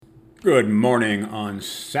Good morning on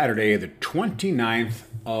Saturday, the 29th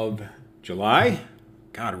of July.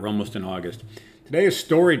 God, we're almost in August. Today is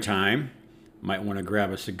story time. Might want to grab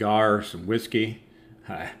a cigar, some whiskey.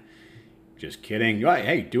 Just kidding.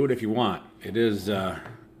 Hey, do it if you want. It is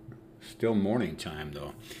still morning time,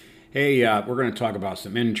 though. Hey, we're going to talk about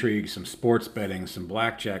some intrigue, some sports betting, some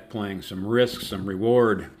blackjack playing, some risk, some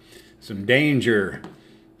reward, some danger,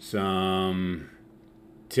 some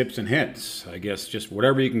tips and hints. I guess just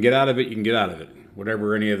whatever you can get out of it, you can get out of it.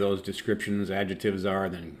 Whatever any of those descriptions, adjectives are,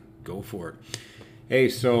 then go for it. Hey,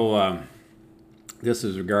 so this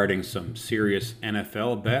is regarding some serious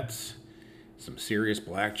NFL bets, some serious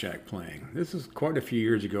blackjack playing. This is quite a few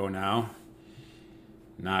years ago now.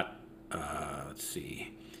 Let's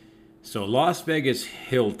see. So Las Vegas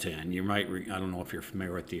Hilton, you might, I don't know if you're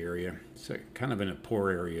familiar with the area. It's kind of in a poor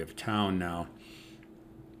area of town now.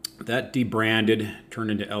 That debranded,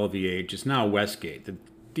 turned into LVH. It's now Westgate. The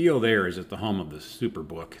deal there is at the home of the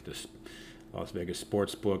Superbook, the Las Vegas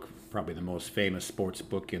Sportsbook, probably the most famous sports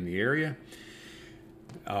book in the area,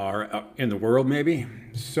 or in the world maybe.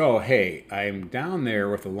 So, hey, I'm down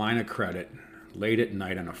there with a line of credit late at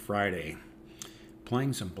night on a Friday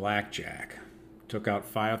playing some blackjack. Took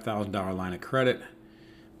out $5,000 line of credit,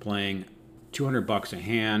 playing $200 a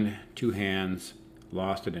hand, two hands,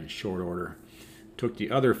 lost it in short order. Took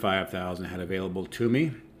the other $5,000 I had available to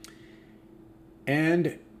me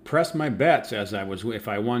and pressed my bets as I was. If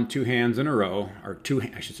I won two hands in a row, or two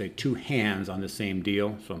hands on the same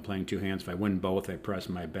deal, so I'm playing two hands. If I win both, I press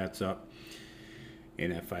my bets up,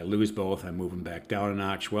 and if I lose both, I move them back down a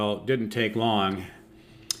notch. Well, it didn't take long,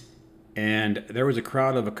 and there was a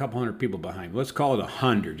crowd of a couple hundred people behind me. Let's call it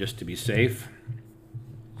 100 just to be safe.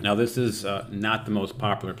 Now, this is not the most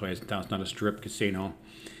popular place in town. It's not a strip casino.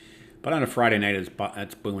 But on a Friday night,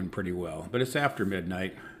 it's booming pretty well. But it's after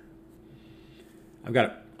midnight. I've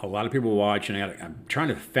got a lot of people watching. I'm trying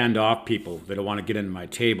to fend off people that don't want to get into my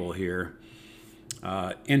table here.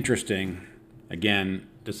 Interesting. Again,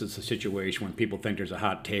 this is a situation when people think there's a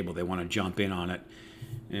hot table. They want to jump in on it.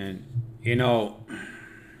 And,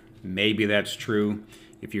 maybe that's true.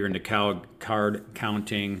 If you're into card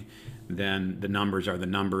counting, then the numbers are the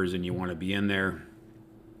numbers and you want to be in there.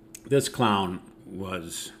 This clown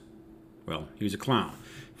was... Well, he was a clown.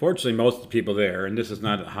 Fortunately, most of the people there, and this is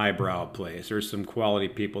not a highbrow place, there's some quality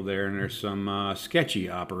people there, and there's some sketchy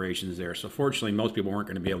operations there. So fortunately, most people weren't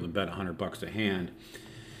going to be able to bet $100 a hand.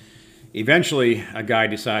 Eventually, a guy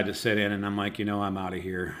decided to sit in, and I'm like, I'm out of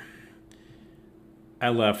here. I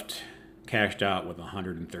left, cashed out with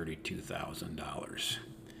 $132,000.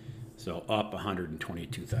 So up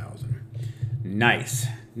 $122,000. Nice.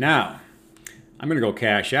 Now, I'm going to go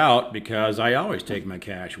cash out because I always take my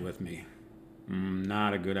cash with me.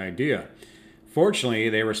 Not a good idea. Fortunately,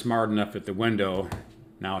 they were smart enough at the window.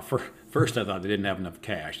 Now, first I thought they didn't have enough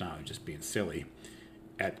cash. Now, I was just being silly.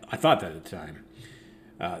 I thought that at the time.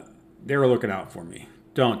 They were looking out for me.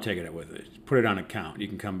 Don't take it with it. Put it on account. You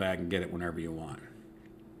can come back and get it whenever you want.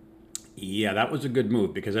 Yeah, that was a good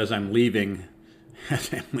move because as I'm leaving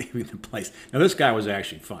the place. Now, this guy was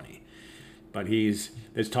actually funny. But this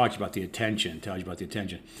talks about the attention, tells you about the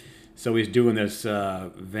attention. So he's doing this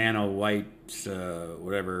Vanna White's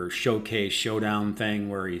whatever showcase showdown thing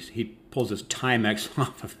where he pulls his Timex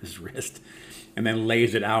off of his wrist and then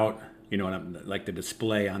lays it out, like the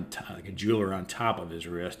display on like a jeweler on top of his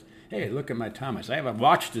wrist. Hey, look at my Timex. I have a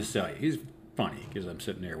watch to sell you. He's funny because I'm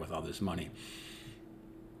sitting there with all this money,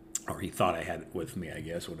 or he thought I had it with me. I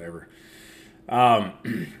guess whatever. I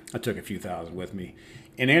took a few thousand with me.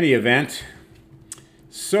 In any event.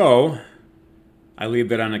 So, I leave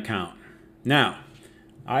that on account. Now,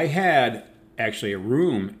 I had actually a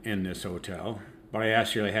room in this hotel, but I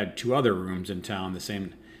actually had two other rooms in town the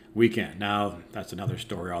same weekend. Now, that's another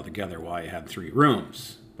story altogether why I had three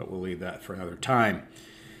rooms, but we'll leave that for another time.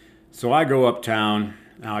 So I go uptown.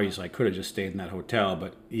 Now, obviously, I could have just stayed in that hotel,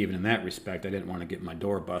 but even in that respect, I didn't want to get my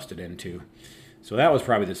door busted into. So that was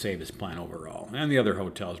probably the safest plan overall. And the other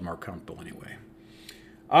hotel is more comfortable anyway.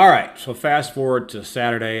 All right, so fast forward to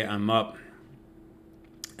Saturday. I'm up,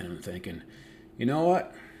 and I'm thinking, you know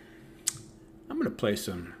what? I'm going to play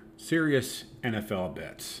some serious NFL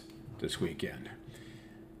bets this weekend.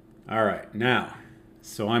 All right, now,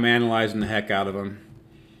 so I'm analyzing the heck out of them.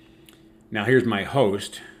 Now, here's my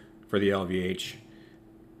host for the LVH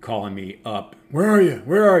calling me up. Where are you?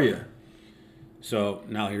 Where are you? So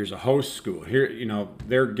now here's a host school. Here,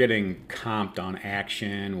 they're getting comped on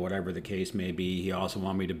action, whatever the case may be. He also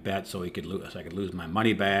wanted me to bet so I could lose my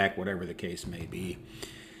money back, whatever the case may be.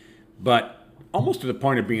 But almost to the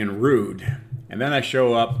point of being rude. And then I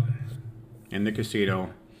show up in the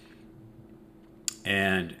casino,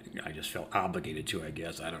 And I just felt obligated to, I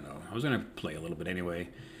guess. I don't know. I was going to play a little bit anyway.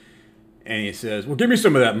 And he says, well, give me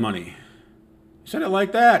some of that money. You said it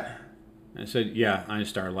like that? I said, yeah. I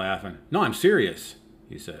just started laughing. No, I'm serious,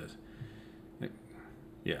 he says.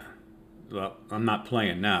 Yeah. Well, I'm not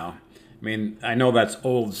playing now. I mean, I know that's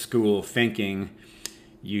old school thinking.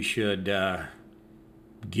 You should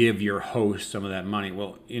give your host some of that money.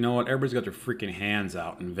 Well, you know what? Everybody's got their freaking hands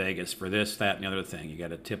out in Vegas for this, that, and the other thing. You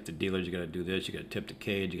got to tip the dealers. You got to do this. You got to tip the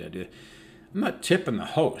cage. You got to do. I'm not tipping the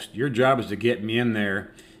host. Your job is to get me in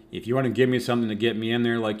there. If you want to give me something to get me in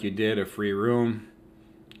there, like you did, a free room,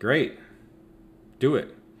 great, do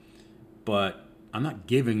it. But I'm not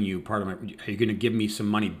giving you part of my. Are you going to give me some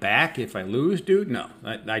money back if I lose, dude? No,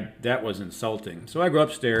 that was insulting. So I go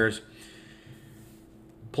upstairs,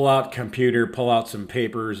 pull out computer, pull out some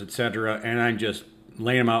papers, etc., and I'm just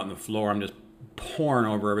laying them out on the floor. I'm just pouring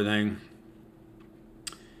over everything.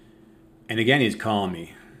 And again, he's calling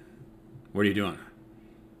me. What are you doing?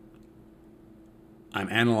 I'm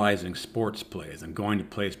analyzing sports plays. I'm going to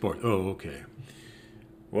play sports. Oh, okay.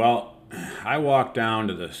 Well, I walked down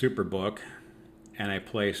to the Superbook and I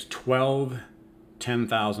placed 12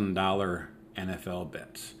 $10,000 NFL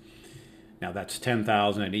bets. Now that's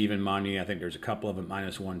 10,000 at even money. I think there's a couple of them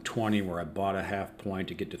minus 120 where I bought a half point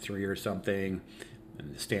to get to 3 or something.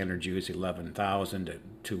 And the standard juice 11,000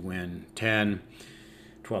 to win 10.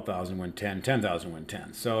 12,000 win 10. 10,000 win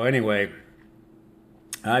 10. So anyway,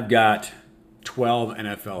 I've got 12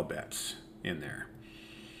 NFL bets in there.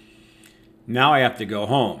 Now I have to go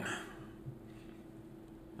home.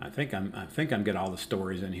 I think I'm getting all the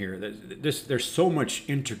stories in here. There's so much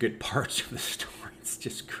intricate parts of the story. It's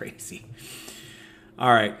just crazy.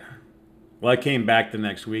 All right. Well, I came back the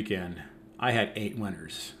next weekend. I had 8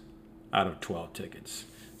 winners out of 12 tickets.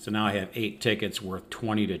 So now I have 8 tickets worth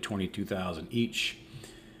 20 to 22,000 each.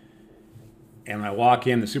 And I walk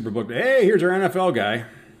in the Superbook. Hey, here's our NFL guy.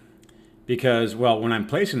 Because, well, when I'm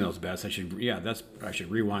placing those bets, I should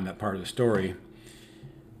rewind that part of the story.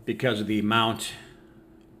 Because of the amount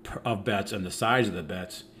of bets and the size of the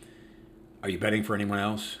bets, are you betting for anyone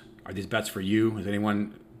else? Are these bets for you? Has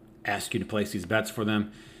anyone asked you to place these bets for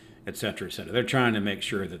them? Et cetera, et cetera. They're trying to make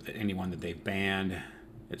sure that anyone that they've banned,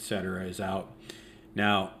 et cetera, is out.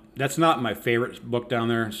 Now, that's not my favorite book down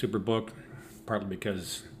there, Superbook, partly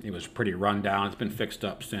because it was pretty run down. It's been fixed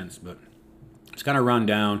up since, but it's kind of run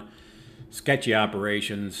down. Sketchy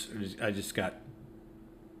operations. I just got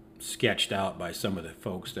sketched out by some of the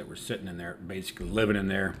folks that were sitting in there, basically living in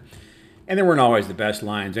there. And they weren't always the best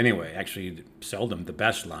lines anyway. Actually, seldom the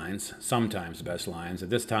best lines, sometimes the best lines. At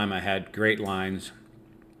this time, I had great lines.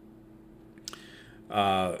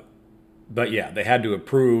 But yeah, they had to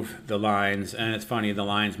approve the lines. And it's funny, the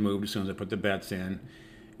lines moved as soon as I put the bets in.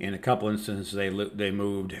 In a couple instances, they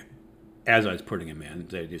moved as I was putting them in.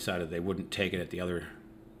 They decided they wouldn't take it at the other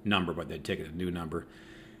number, but they'd take it at a new number.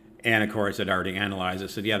 And of course, I'd already analyzed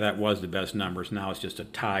it. Said, yeah, that was the best numbers. Now it's just a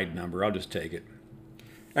tied number. I'll just take it.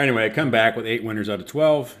 Anyway, I come back with 8 winners out of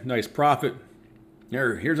 12. Nice profit.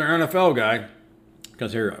 Here's our NFL guy.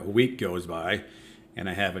 Because here a week goes by, and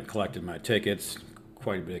I haven't collected my tickets,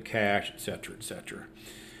 quite a bit of cash, etc., etc.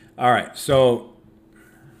 All right, so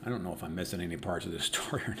I don't know if I'm missing any parts of this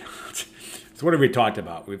story or not. So what have we talked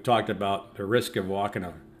about? We've talked about the risk of walking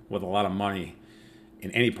with a lot of money in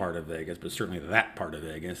any part of Vegas, but certainly that part of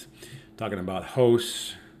Vegas. Talking about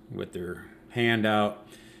hosts with their handout.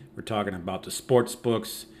 We're talking about the sports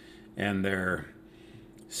books and their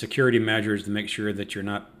security measures to make sure that you're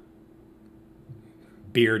not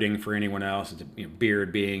bearding for anyone else.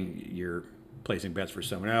 Beard being you're placing bets for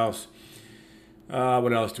someone else.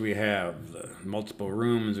 What else do we have? The multiple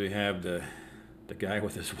rooms. We have the guy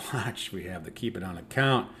with his watch. We have the keep it on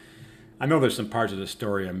account. I know there's some parts of the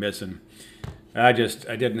story I'm missing. I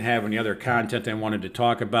didn't have any other content I wanted to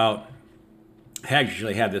talk about. I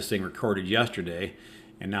actually had this thing recorded yesterday,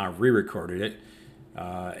 and now I've re-recorded it.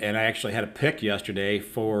 And I actually had a pick yesterday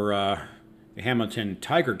for the Hamilton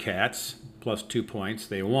Tiger Cats, plus 2 points.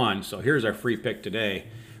 They won, so here's our free pick today.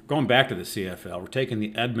 Going back to the CFL, we're taking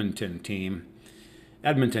the Edmonton team,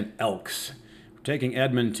 Edmonton Elks. We're taking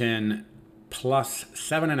Edmonton plus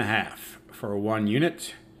 7.5 for 1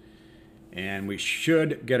 unit. And we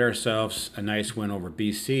should get ourselves a nice win over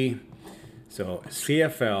BC. So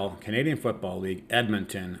CFL, Canadian Football League,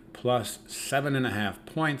 Edmonton, plus 7.5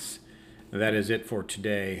 points. That is it for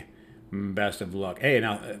today. Best of luck. Hey,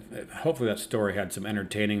 now, hopefully that story had some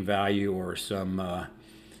entertaining value or some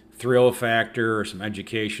thrill factor or some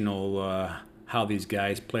educational, how these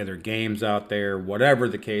guys play their games out there, whatever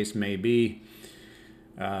the case may be.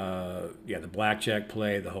 Yeah, the blackjack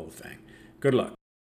play, the whole thing. Good luck.